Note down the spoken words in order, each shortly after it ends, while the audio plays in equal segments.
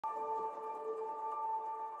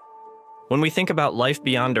When we think about life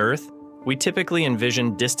beyond Earth, we typically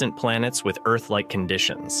envision distant planets with Earth-like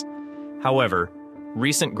conditions. However,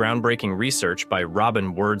 recent groundbreaking research by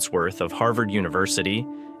Robin Wordsworth of Harvard University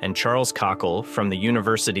and Charles Cockell from the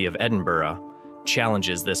University of Edinburgh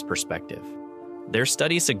challenges this perspective. Their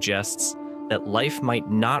study suggests that life might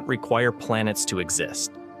not require planets to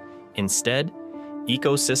exist. Instead,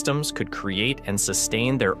 ecosystems could create and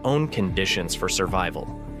sustain their own conditions for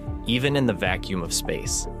survival, even in the vacuum of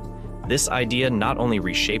space. This idea not only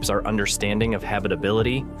reshapes our understanding of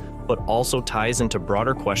habitability, but also ties into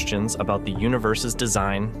broader questions about the universe's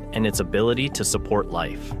design and its ability to support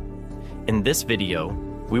life. In this video,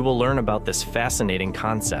 we will learn about this fascinating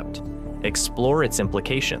concept, explore its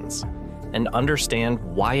implications, and understand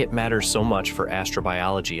why it matters so much for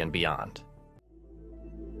astrobiology and beyond.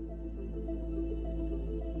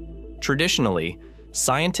 Traditionally,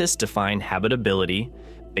 scientists define habitability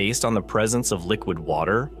based on the presence of liquid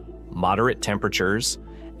water, moderate temperatures,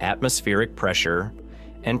 atmospheric pressure,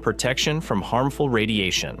 and protection from harmful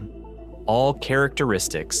radiation, all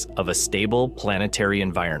characteristics of a stable planetary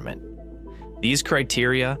environment. These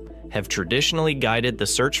criteria have traditionally guided the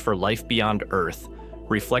search for life beyond Earth,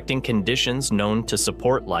 reflecting conditions known to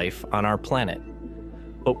support life on our planet.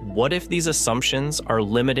 But what if these assumptions are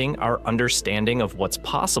limiting our understanding of what's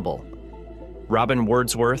possible? Robin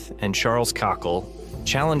Wordsworth and Charles Cockell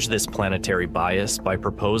challenge this planetary bias by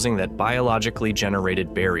proposing that biologically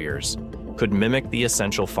generated barriers could mimic the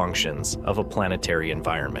essential functions of a planetary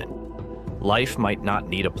environment. Life might not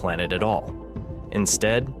need a planet at all.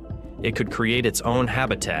 Instead, it could create its own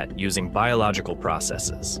habitat using biological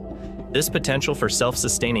processes. This potential for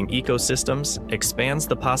self-sustaining ecosystems expands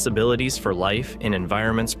the possibilities for life in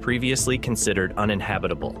environments previously considered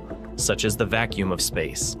uninhabitable, such as the vacuum of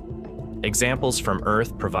space. Examples from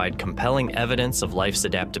Earth provide compelling evidence of life's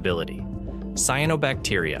adaptability.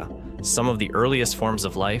 Cyanobacteria, some of the earliest forms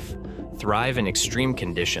of life, thrive in extreme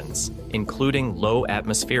conditions, including low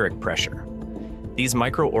atmospheric pressure. These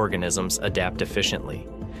microorganisms adapt efficiently,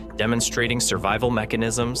 demonstrating survival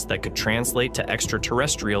mechanisms that could translate to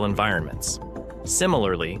extraterrestrial environments.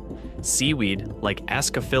 Similarly, seaweed, like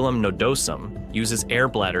Ascophyllum nodosum, uses air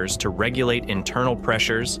bladders to regulate internal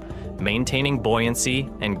pressures, maintaining buoyancy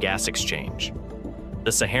and gas exchange.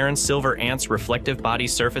 The Saharan silver ant's reflective body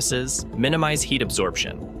surfaces minimize heat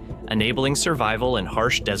absorption, enabling survival in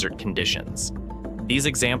harsh desert conditions. These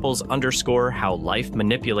examples underscore how life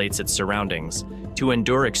manipulates its surroundings to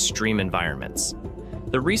endure extreme environments.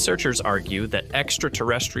 The researchers argue that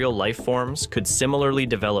extraterrestrial life forms could similarly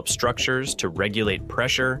develop structures to regulate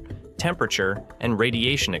pressure, temperature, and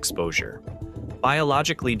radiation exposure.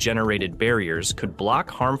 Biologically generated barriers could block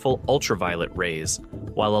harmful ultraviolet rays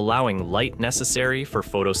while allowing light necessary for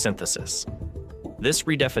photosynthesis. This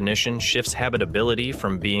redefinition shifts habitability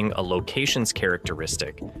from being a location's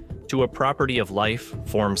characteristic to a property of life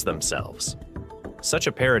forms themselves. Such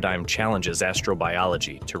a paradigm challenges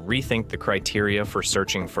astrobiology to rethink the criteria for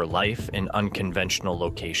searching for life in unconventional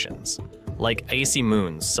locations, like icy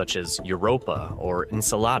moons such as Europa or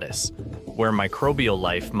Enceladus, where microbial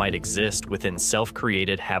life might exist within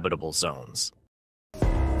self-created habitable zones.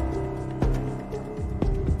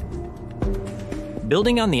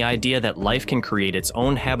 Building on the idea that life can create its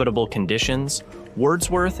own habitable conditions,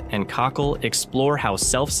 Wordsworth and Cockell explore how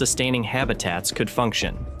self-sustaining habitats could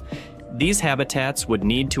function. These habitats would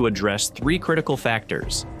need to address three critical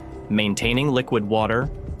factors: maintaining liquid water,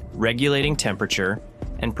 regulating temperature,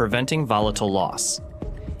 and preventing volatile loss.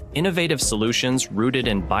 Innovative solutions rooted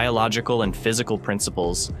in biological and physical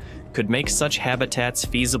principles could make such habitats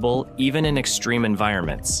feasible even in extreme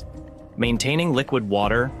environments. Maintaining liquid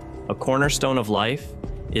water, a cornerstone of life,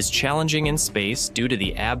 is challenging in space due to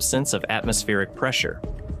the absence of atmospheric pressure.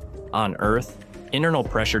 On Earth, internal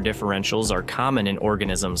pressure differentials are common in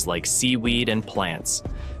organisms like seaweed and plants,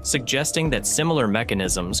 suggesting that similar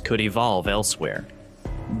mechanisms could evolve elsewhere.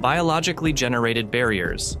 Biologically generated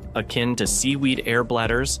barriers, akin to seaweed air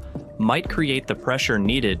bladders, might create the pressure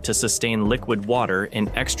needed to sustain liquid water in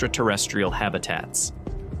extraterrestrial habitats.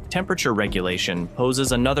 Temperature regulation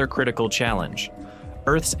poses another critical challenge.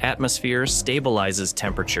 Earth's atmosphere stabilizes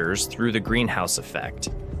temperatures through the greenhouse effect,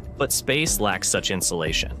 but space lacks such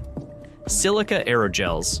insulation. Silica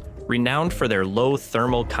aerogels, renowned for their low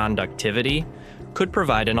thermal conductivity, could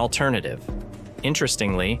provide an alternative.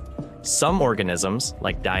 Interestingly, some organisms,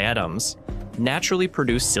 like diatoms, naturally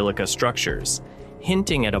produce silica structures,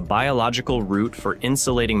 hinting at a biological route for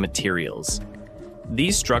insulating materials.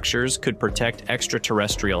 These structures could protect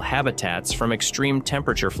extraterrestrial habitats from extreme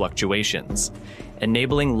temperature fluctuations,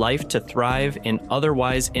 enabling life to thrive in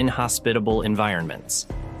otherwise inhospitable environments.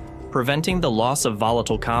 Preventing the loss of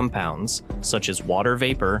volatile compounds, such as water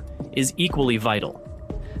vapor, is equally vital.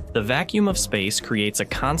 The vacuum of space creates a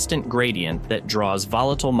constant gradient that draws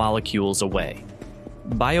volatile molecules away.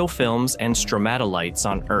 Biofilms and stromatolites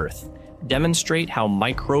on Earth demonstrate how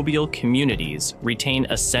microbial communities retain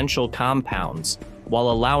essential compounds while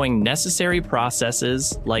allowing necessary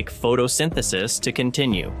processes like photosynthesis to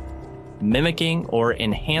continue. Mimicking or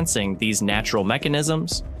enhancing these natural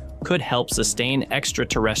mechanisms could help sustain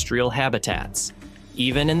extraterrestrial habitats,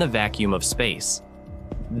 even in the vacuum of space.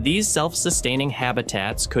 These self-sustaining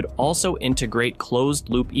habitats could also integrate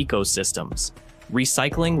closed-loop ecosystems,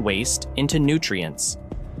 recycling waste into nutrients.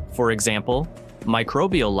 For example,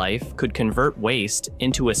 microbial life could convert waste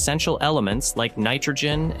into essential elements like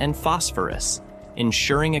nitrogen and phosphorus,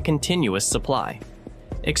 ensuring a continuous supply.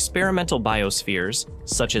 Experimental biospheres,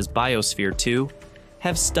 such as Biosphere 2,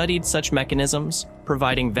 have studied such mechanisms,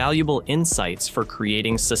 providing valuable insights for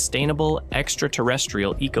creating sustainable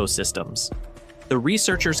extraterrestrial ecosystems. The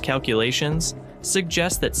researchers' calculations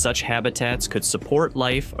suggest that such habitats could support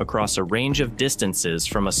life across a range of distances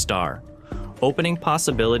from a star, opening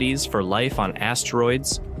possibilities for life on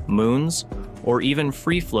asteroids, moons, or even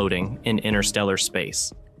free-floating in interstellar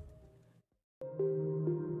space.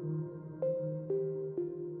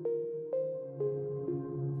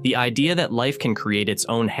 The idea that life can create its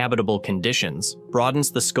own habitable conditions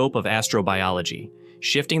broadens the scope of astrobiology,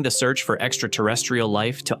 shifting the search for extraterrestrial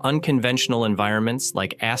life to unconventional environments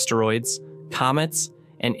like asteroids, comets,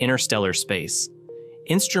 and interstellar space.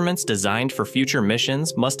 Instruments designed for future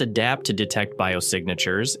missions must adapt to detect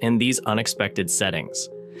biosignatures in these unexpected settings.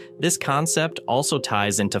 This concept also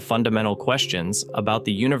ties into fundamental questions about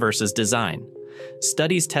the universe's design.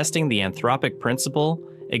 Studies testing the anthropic principle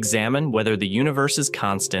examine whether the universe's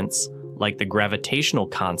constants, like the gravitational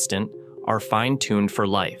constant, are fine-tuned for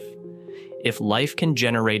life. If life can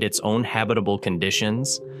generate its own habitable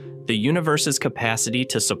conditions, the universe's capacity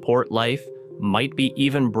to support life might be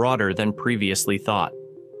even broader than previously thought.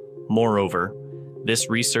 Moreover, this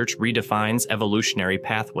research redefines evolutionary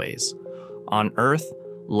pathways. On Earth,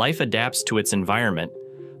 life adapts to its environment,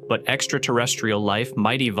 but extraterrestrial life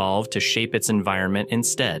might evolve to shape its environment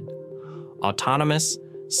instead. Autonomous,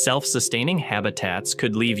 self-sustaining habitats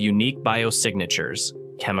could leave unique biosignatures,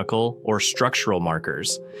 chemical or structural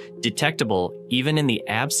markers, detectable even in the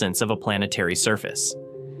absence of a planetary surface.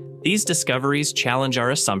 These discoveries challenge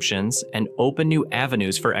our assumptions and open new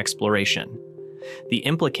avenues for exploration. The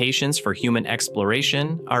implications for human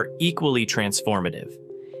exploration are equally transformative.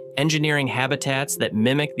 Engineering habitats that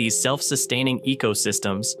mimic these self-sustaining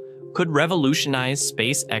ecosystems could revolutionize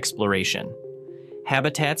space exploration.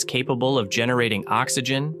 Habitats capable of generating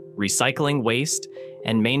oxygen, recycling waste,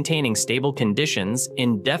 and maintaining stable conditions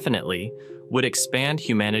indefinitely would expand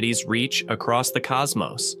humanity's reach across the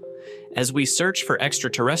cosmos. As we search for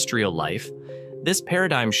extraterrestrial life, this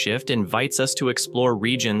paradigm shift invites us to explore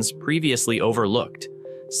regions previously overlooked,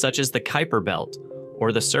 such as the Kuiper Belt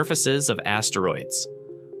or the surfaces of asteroids.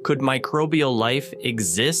 Could microbial life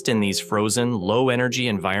exist in these frozen, low-energy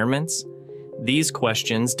environments? These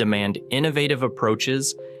questions demand innovative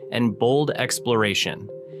approaches and bold exploration,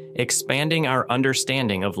 expanding our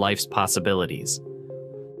understanding of life's possibilities.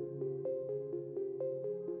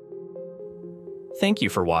 Thank you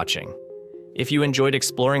for watching. If you enjoyed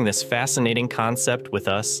exploring this fascinating concept with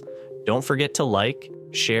us, don't forget to like,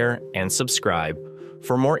 share, and subscribe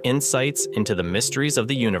for more insights into the mysteries of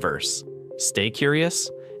the universe. Stay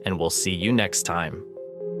curious, and we'll see you next time.